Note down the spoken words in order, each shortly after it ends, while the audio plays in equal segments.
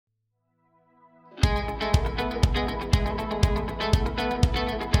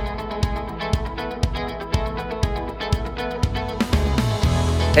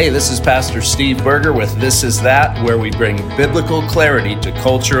Hey, this is Pastor Steve Berger with This Is That, where we bring biblical clarity to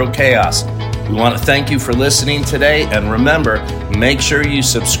cultural chaos. We want to thank you for listening today, and remember, make sure you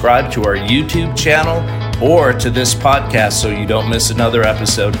subscribe to our YouTube channel or to this podcast so you don't miss another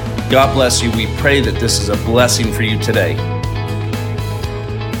episode. God bless you. We pray that this is a blessing for you today.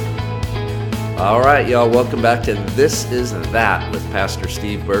 All right, y'all, welcome back to This Is That with Pastor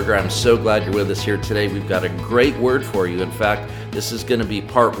Steve Berger. I'm so glad you're with us here today. We've got a great word for you. In fact, this is going to be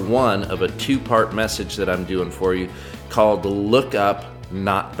part one of a two-part message that I'm doing for you called Look Up,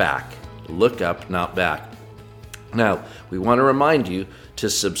 Not Back. Look Up, Not Back. Now, we want to remind you to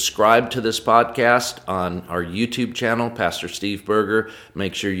subscribe to this podcast on our YouTube channel, Pastor Steve Berger.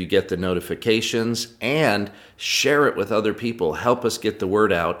 Make sure you get the notifications and share it with other people. Help us get the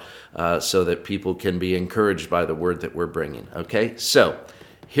word out so that people can be encouraged by the word that we're bringing. Okay, so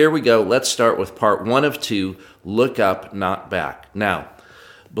here we go. Let's start with part one of two, Look Up, Not Back. Now,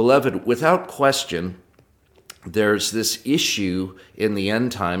 beloved, without question, there's this issue in the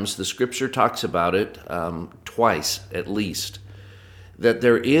end times. The scripture talks about it twice at least, that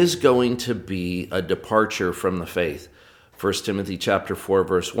there is going to be a departure from the faith. 1 Timothy chapter 4,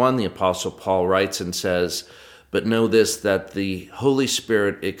 verse 1, the Apostle Paul writes and says, "But know this, that the Holy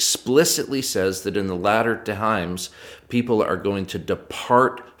Spirit explicitly says that in the latter times, people are going to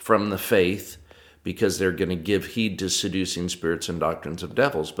depart from the faith because they're going to give heed to seducing spirits and doctrines of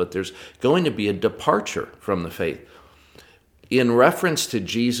devils." But there's going to be a departure from the faith. In reference to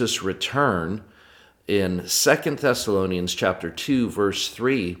Jesus' return, in 2 Thessalonians chapter 2, verse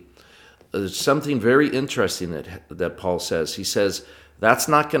 3, there's something very interesting that Paul says. He says, that's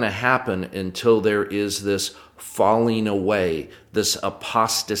not going to happen until there is this falling away, this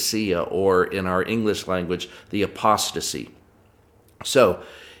apostasia, or in our English language, the apostasy. So,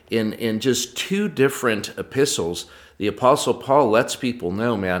 in just two different epistles, the Apostle Paul lets people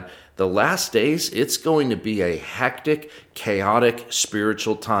know, man, the last days, it's going to be a hectic, chaotic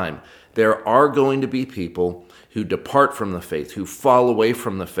spiritual time. There are going to be people who depart from the faith, who fall away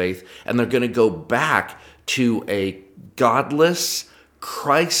from the faith, and they're going to go back to a godless,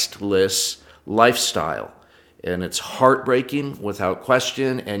 Christless lifestyle. And it's heartbreaking without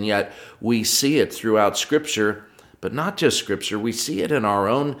question, and yet we see it throughout Scripture, but not just Scripture, we see it in our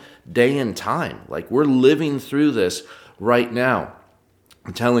own day and time. Like we're living through this right now.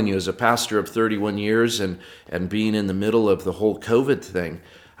 I'm telling you, as a pastor of 31 years and being in the middle of the whole COVID thing,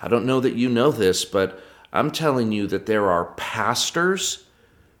 I don't know that you know this, but I'm telling you that there are pastors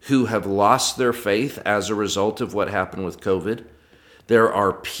who have lost their faith as a result of what happened with COVID. There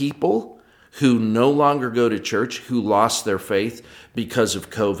are people who no longer go to church who lost their faith because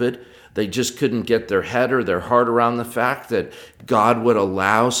of COVID. They just couldn't get their head or their heart around the fact that God would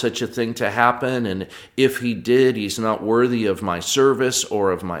allow such a thing to happen. And if he did, he's not worthy of my service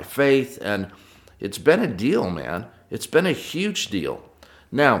or of my faith. And it's been a deal, man. It's been a huge deal.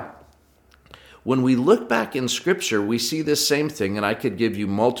 Now, when we look back in Scripture, we see this same thing, and I could give you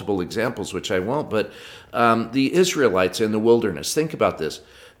multiple examples, which I won't, but the Israelites in the wilderness, think about this.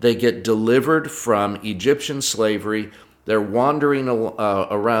 They get delivered from Egyptian slavery. They're wandering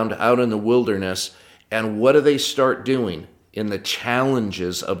around out in the wilderness, and what do they start doing in the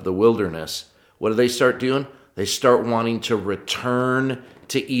challenges of the wilderness? What do they start doing? They start wanting to return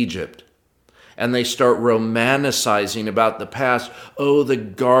to Egypt. And they start romanticizing about the past. Oh, the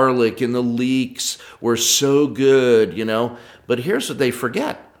garlic and the leeks were so good, you know. But here's what they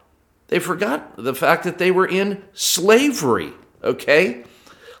forget. They forgot the fact that they were in slavery, okay?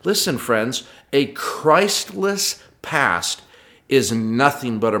 Listen, friends, a Christless past is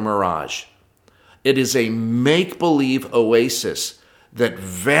nothing but a mirage. It is a make-believe oasis that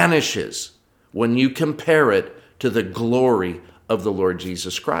vanishes when you compare it to the glory of the Lord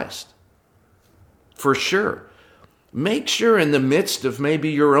Jesus Christ. For sure. Make sure in the midst of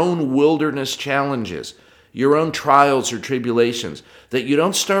maybe your own wilderness challenges, your own trials or tribulations, that you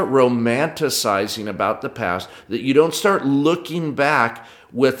don't start romanticizing about the past, that you don't start looking back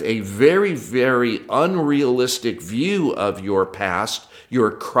with a very, very unrealistic view of your past, your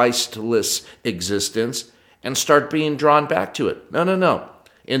Christless existence, and start being drawn back to it. No.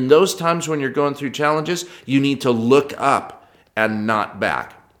 In those times when you're going through challenges, you need to look up and not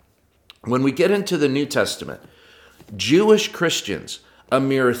back. When we get into the New Testament, Jewish Christians, a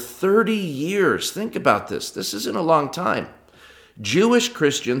mere 30 years, think about this, this isn't a long time. Jewish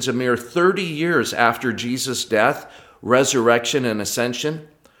Christians, a mere 30 years after Jesus' death, resurrection, and ascension,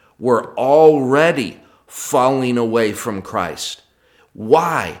 were already falling away from Christ.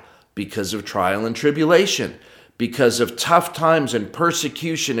 Why? Because of trial and tribulation, because of tough times and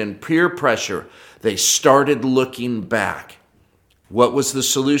persecution and peer pressure. They started looking back. What was the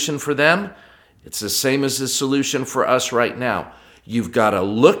solution for them? It's the same as the solution for us right now. You've got to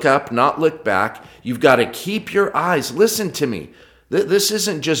look up, not look back. You've got to keep your eyes. Listen to me. This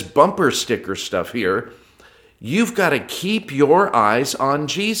isn't just bumper sticker stuff here. You've got to keep your eyes on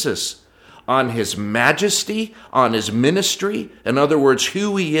Jesus, on his majesty, on his ministry. In other words,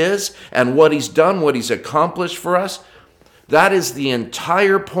 who he is and what he's done, what he's accomplished for us. That is the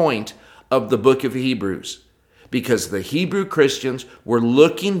entire point of the book of Hebrews. Because the Hebrew Christians were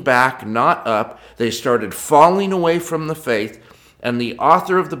looking back, not up. They started falling away from the faith. And the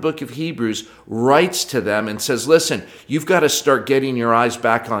author of the book of Hebrews writes to them and says, listen, you've got to start getting your eyes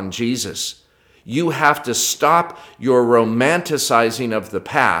back on Jesus. You have to stop your romanticizing of the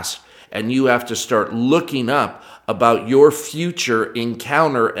past, and you have to start looking up about your future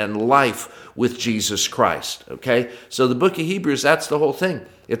encounter and life with Jesus Christ, okay? So the book of Hebrews, that's the whole thing.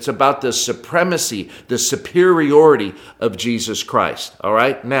 It's about the supremacy, the superiority of Jesus Christ, all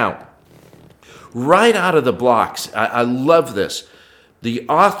right? Now, right out of the blocks, I love this. The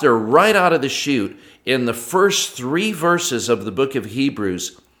author, right out of the chute, in the first 3 verses of the book of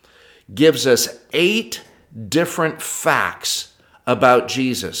Hebrews, gives us 8 different facts about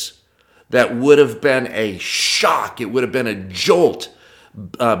Jesus that would have been a shock. It would have been a jolt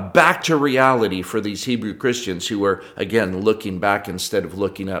back to reality for these Hebrew Christians who were, again, looking back instead of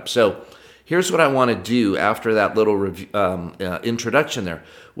looking up. So here's what I want to do after that little introduction there.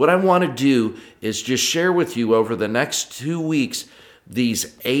 What I want to do is just share with you over the next 2 weeks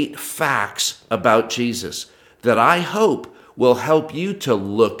these 8 facts about Jesus that I hope will help you to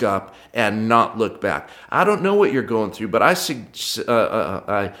look up and not look back. I don't know what you're going through, but I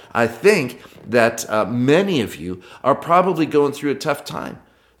think that many of you are probably going through a tough time.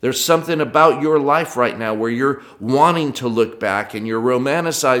 There's something about your life right now where you're wanting to look back and you're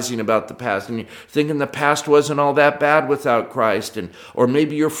romanticizing about the past and you're thinking the past wasn't all that bad without Christ, or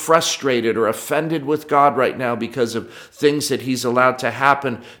maybe you're frustrated or offended with God right now because of things that he's allowed to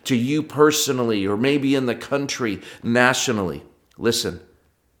happen to you personally or maybe in the country nationally. Listen,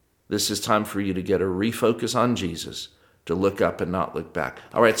 this is time for you to get a refocus on Jesus, to look up and not look back.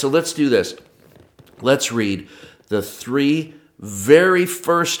 All right, so let's do this. Let's read the 3 very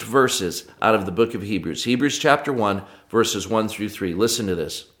first verses out of the book of Hebrews. Hebrews chapter 1, verses 1 through 3. Listen to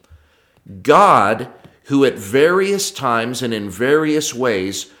this. God, who at various times and in various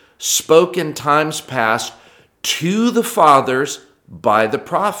ways spoke in times past to the fathers by the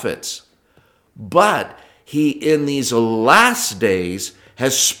prophets, but he in these last days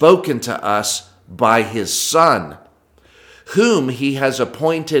has spoken to us by his Son, whom he has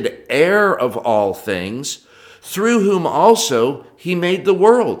appointed heir of all things, through whom also he made the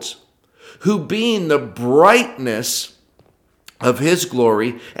worlds, who being the brightness of his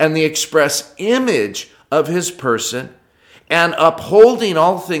glory and the express image of his person, and upholding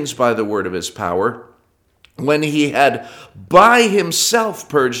all things by the word of his power, when he had by himself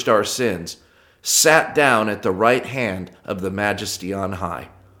purged our sins, sat down at the right hand of the majesty on high.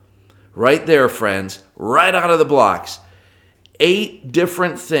 Right there, friends, right out of the blocks. 8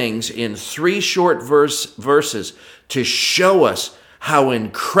 different things in 3 short verses to show us how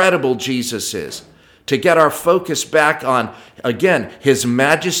incredible Jesus is, to get our focus back on, again, his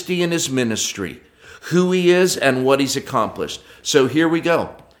majesty and his ministry, who he is and what he's accomplished. So here we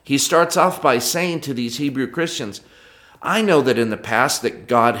go. He starts off by saying to these Hebrew Christians, I know that in the past that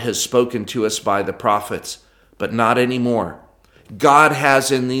God has spoken to us by the prophets, but not anymore. God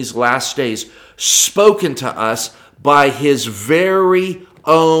has in these last days spoken to us by his very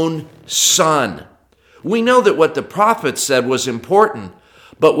own Son. We know that what the prophets said was important,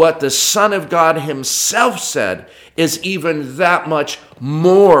 but what the Son of God himself said is even that much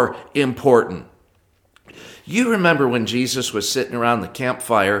more important. You remember when Jesus was sitting around the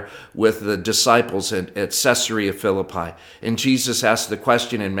campfire with the disciples at Caesarea Philippi, and Jesus asked the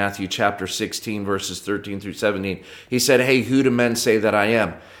question in Matthew chapter 16, verses 13 through 17. He said, hey, who do men say that I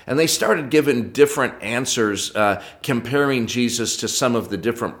am? And they started giving different answers, comparing Jesus to some of the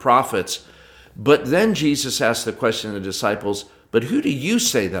different prophets. But then Jesus asked the question to the disciples, but who do you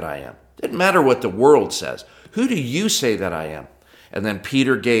say that I am? It doesn't matter what the world says. Who do you say that I am? And then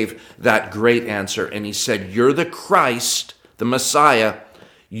Peter gave that great answer, and he said, you're the Christ, the Messiah.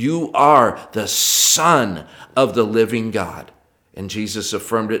 You are the Son of the living God. And Jesus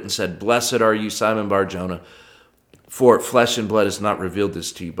affirmed it and said, blessed are you, Simon Bar-Jonah, for flesh and blood has not revealed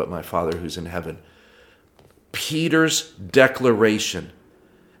this to you, but my Father who's in heaven. Peter's declaration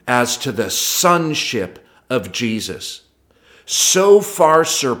as to the sonship of Jesus so far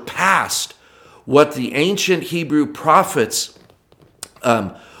surpassed what the ancient Hebrew prophets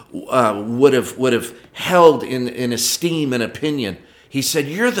would have held in esteem and opinion. He said,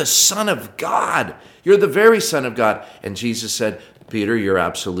 "You're the Son of God. You're the very Son of God." And Jesus said, "Peter, you're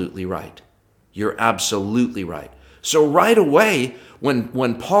absolutely right. You're absolutely right." So right away,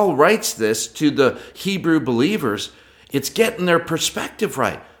 when Paul writes this to the Hebrew believers, it's getting their perspective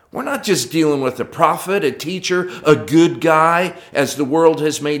right. We're not just dealing with a prophet, a teacher, a good guy, as the world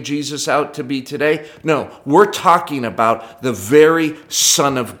has made Jesus out to be today. No, we're talking about the very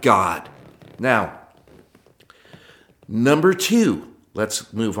Son of God. Now, number 2,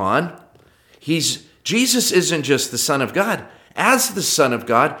 let's move on. Jesus isn't just the Son of God. As the Son of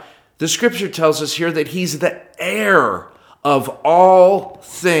God, the Scripture tells us here that he's the heir of all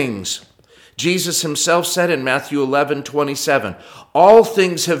things. Jesus himself said in Matthew 11:27, "All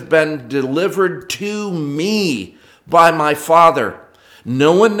things have been delivered to me by my Father.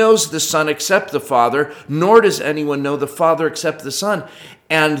 No one knows the Son except the Father, nor does anyone know the Father except the Son,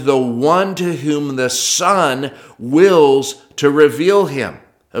 and the one to whom the Son wills to reveal him."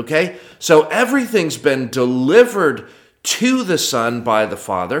 Okay? So everything's been delivered to the Son by the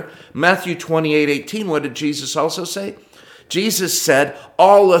Father. Matthew 28:18, what did Jesus also say? Jesus said,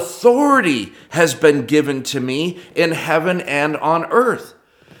 "All authority has been given to me in heaven and on earth."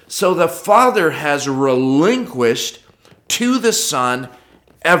 So the Father has relinquished to the Son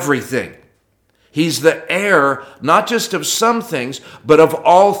everything. He's the heir, not just of some things, but of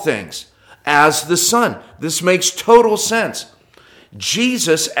all things, as the Son. This makes total sense.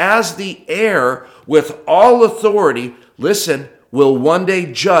 Jesus, as the heir with all authority, listen, will one day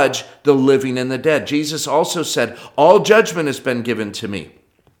judge the living and the dead. Jesus also said, "All judgment has been given to me."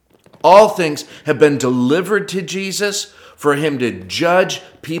 All things have been delivered to Jesus for him to judge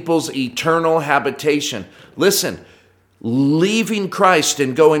people's eternal habitation. Listen, leaving Christ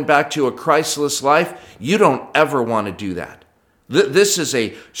and going back to a Christless life, you don't ever want to do that. This is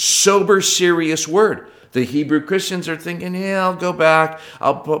a sober, serious word. The Hebrew Christians are thinking, yeah, I'll go back,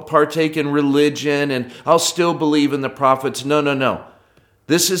 I'll partake in religion, and I'll still believe in the prophets. No.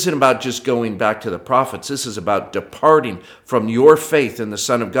 This isn't about just going back to the prophets. This is about departing from your faith in the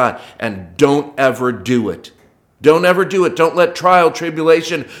Son of God. And don't ever do it. Don't ever do it. Don't let trial,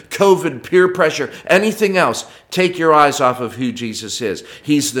 tribulation, COVID, peer pressure, anything else take your eyes off of who Jesus is.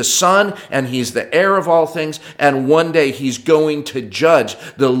 He's the Son and he's the heir of all things. And one day he's going to judge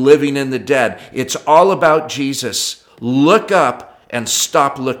the living and the dead. It's all about Jesus. Look up and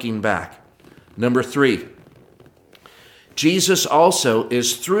stop looking back. Number 3, Jesus also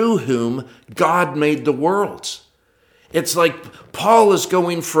is through whom God made the worlds. It's like Paul is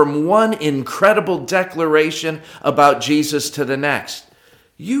going from one incredible declaration about Jesus to the next.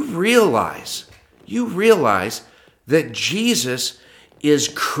 You realize that Jesus is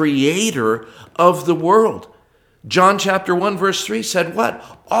creator of the world. John chapter 1 verse 3 said what?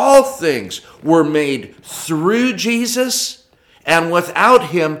 All things were made through Jesus, and without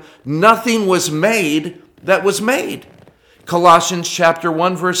him nothing was made that was made. Colossians chapter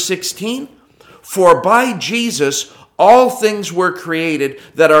 1 verse 16, for by Jesus all things were created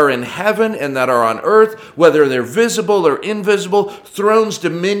that are in heaven and that are on earth, whether they're visible or invisible, thrones,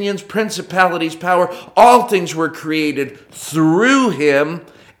 dominions, principalities, power. All things were created through him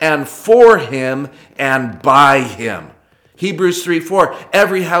and for him and by him. Hebrews 3:4,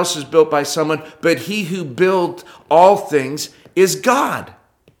 every house is built by someone, but he who built all things is God.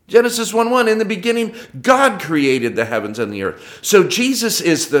 Genesis 1:1, in the beginning, God created the heavens and the earth. So Jesus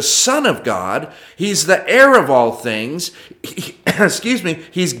is the Son of God. He's the heir of all things.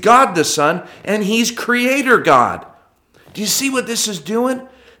 He's God the Son, and he's Creator God. Do you see what this is doing?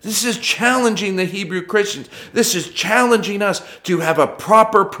 This is challenging the Hebrew Christians. This is challenging us to have a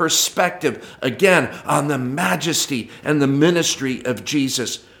proper perspective, again, on the majesty and the ministry of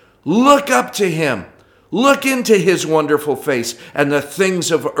Jesus. Look up to him. Look into his wonderful face, and the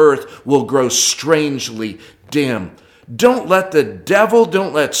things of earth will grow strangely dim. Don't let the devil,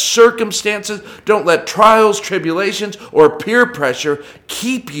 don't let circumstances, don't let trials, tribulations, or peer pressure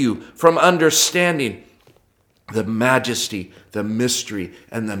keep you from understanding the majesty, the mystery,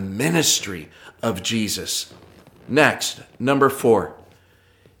 and the ministry of Jesus. Next, number 4.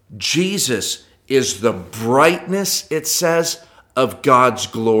 Jesus is the brightness, it says, of God's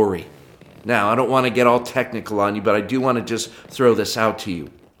glory. Now, I don't want to get all technical on you, but I do want to just throw this out to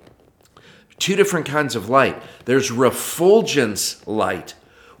you. 2 different kinds of light. There's refulgence light,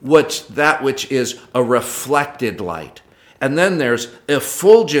 which is a reflected light. And then there's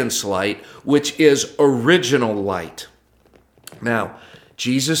effulgence light, which is original light. Now,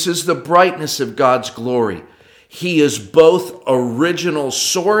 Jesus is the brightness of God's glory. He is both original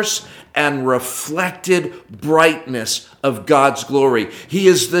source and reflected brightness of God's glory. He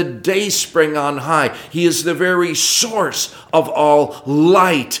is the dayspring on high. He is the very source of all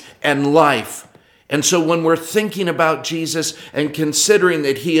light and life. And so when we're thinking about Jesus and considering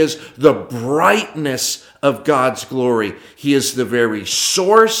that he is the brightness of God's glory, he is the very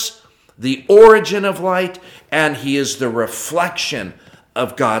source, the origin of light, and he is the reflection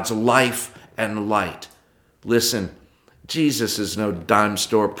of God's life and light. Listen, Jesus is no dime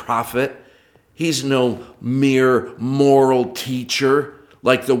store prophet. He's no mere moral teacher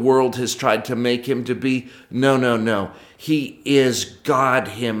like the world has tried to make him to be. No. He is God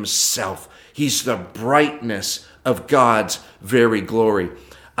himself. He's the brightness of God's very glory.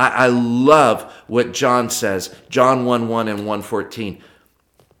 I love what John says, John 1:1 and 1:14.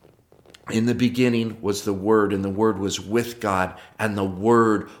 In the beginning was the Word, and the Word was with God, and the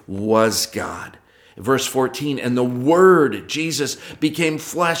Word was God. Verse 14, and the Word, Jesus, became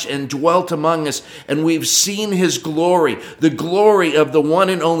flesh and dwelt among us, and we've seen his glory, the glory of the one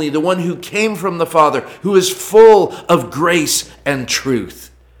and only, the one who came from the Father, who is full of grace and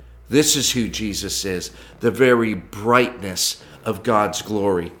truth. This is who Jesus is, the very brightness of God's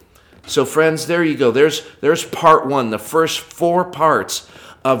glory. So friends, there you go. There's part one, the first 4 parts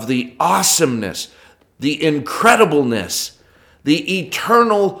of the awesomeness, the incredibleness, the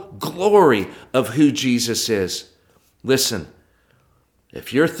eternal glory of who Jesus is. Listen,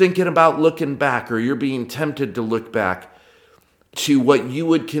 if you're thinking about looking back, or you're being tempted to look back to what you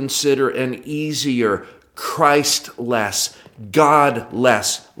would consider an easier, Christ-less,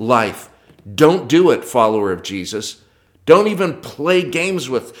 God-less life, don't do it, follower of Jesus. Don't even play games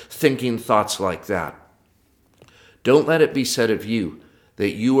with thinking thoughts like that. Don't let it be said of you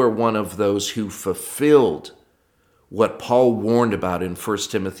that you are one of those who fulfilled what Paul warned about in 1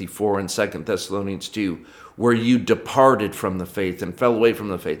 Timothy 4 and 2 Thessalonians 2, where you departed from the faith and fell away from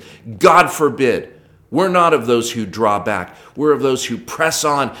the faith. God forbid. We're not of those who draw back. We're of those who press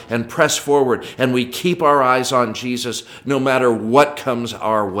on and press forward, and we keep our eyes on Jesus no matter what comes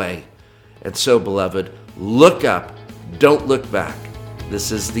our way. And so, beloved, look up, don't look back.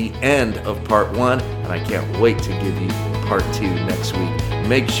 This is the end of part 1, and I can't wait to give you part 2 next week.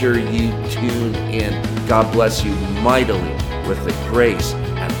 Make sure you tune in. God bless you mightily with the grace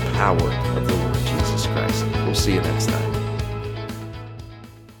and power of the Lord Jesus Christ. We'll see you next time.